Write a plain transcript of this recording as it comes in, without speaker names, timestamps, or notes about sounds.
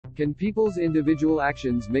Can people's individual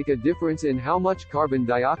actions make a difference in how much carbon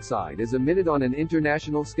dioxide is emitted on an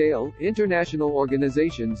international scale? International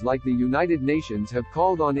organizations like the United Nations have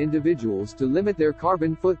called on individuals to limit their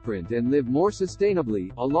carbon footprint and live more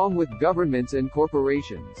sustainably, along with governments and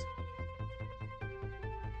corporations.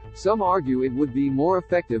 Some argue it would be more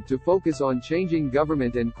effective to focus on changing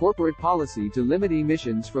government and corporate policy to limit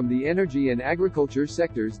emissions from the energy and agriculture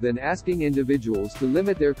sectors than asking individuals to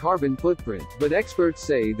limit their carbon footprint, but experts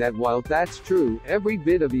say that while that's true, every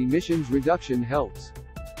bit of emissions reduction helps.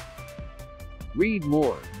 Read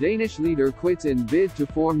more. Danish leader quits in bid to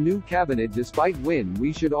form new cabinet despite win.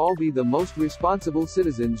 We should all be the most responsible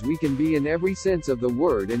citizens we can be in every sense of the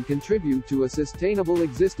word and contribute to a sustainable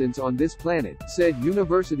existence on this planet, said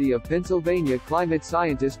University of Pennsylvania climate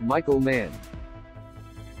scientist Michael Mann.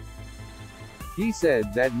 He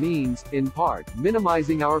said that means, in part,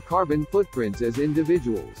 minimizing our carbon footprints as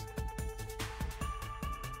individuals.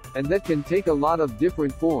 And that can take a lot of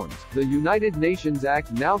different forms. The United Nations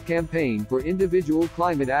Act Now campaign for individual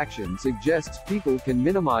climate action suggests people can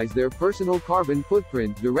minimize their personal carbon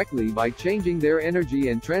footprint directly by changing their energy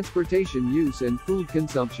and transportation use and food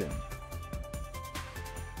consumption.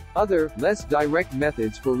 Other, less direct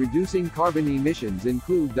methods for reducing carbon emissions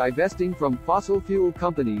include divesting from fossil fuel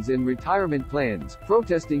companies in retirement plans,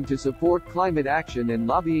 protesting to support climate action, and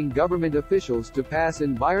lobbying government officials to pass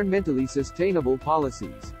environmentally sustainable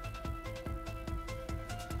policies.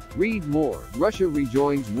 Read more. Russia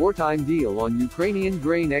rejoins wartime deal on Ukrainian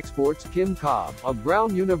grain exports. Kim Cobb, a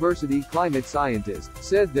Brown University climate scientist,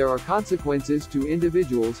 said there are consequences to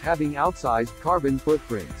individuals having outsized carbon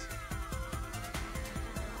footprints.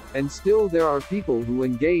 And still there are people who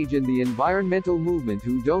engage in the environmental movement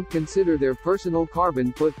who don't consider their personal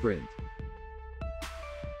carbon footprint.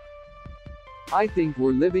 I think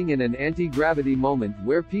we're living in an anti-gravity moment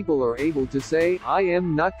where people are able to say, I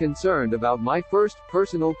am not concerned about my first,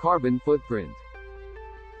 personal carbon footprint.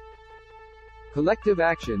 Collective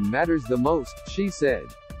action matters the most, she said.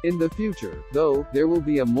 In the future, though, there will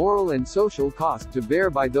be a moral and social cost to bear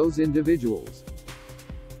by those individuals.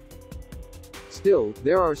 Still,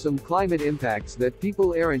 there are some climate impacts that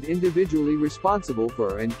people aren't individually responsible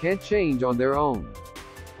for and can't change on their own.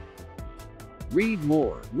 Read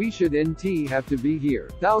more. We should have to be here.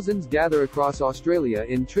 Thousands gather across Australia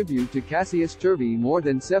in tribute to Cassius Turvey. More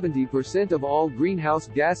than 70% of all greenhouse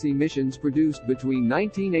gas emissions produced between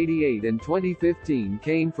 1988 and 2015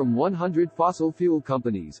 came from 100 fossil fuel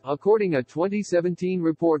companies, according to a 2017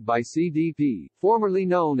 report by CDP, formerly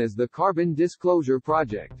known as the Carbon Disclosure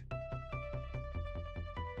Project.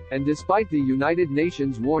 And despite the United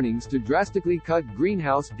Nations warnings to drastically cut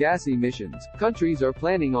greenhouse gas emissions, countries are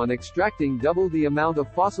planning on extracting double the amount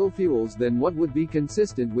of fossil fuels than what would be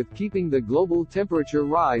consistent with keeping the global temperature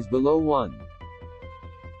rise below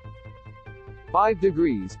 1.5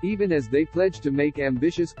 degrees, even as they pledge to make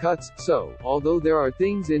ambitious cuts. So, although there are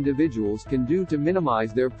things individuals can do to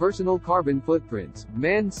minimize their personal carbon footprints,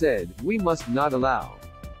 Mann said, we must not allow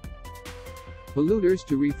polluters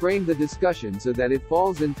to reframe the discussion so that it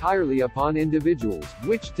falls entirely upon individuals,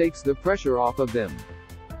 which takes the pressure off of them.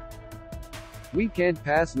 We can't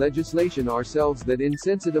pass legislation ourselves that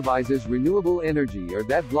incentivizes renewable energy or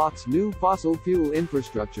that blocks new fossil fuel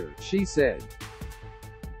infrastructure, she said.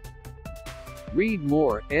 Read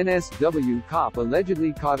more. NSW cop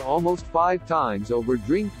allegedly caught almost 5 times over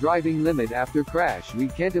drink driving limit after crash. We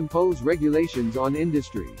can't impose regulations on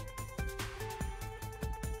industry.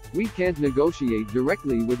 We can't negotiate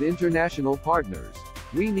directly with international partners.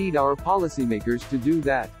 We need our policymakers to do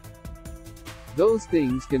that. Those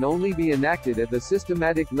things can only be enacted at the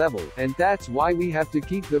systematic level, and that's why we have to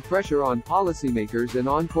keep the pressure on policymakers and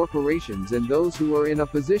on corporations and those who are in a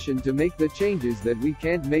position to make the changes that we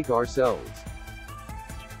can't make ourselves.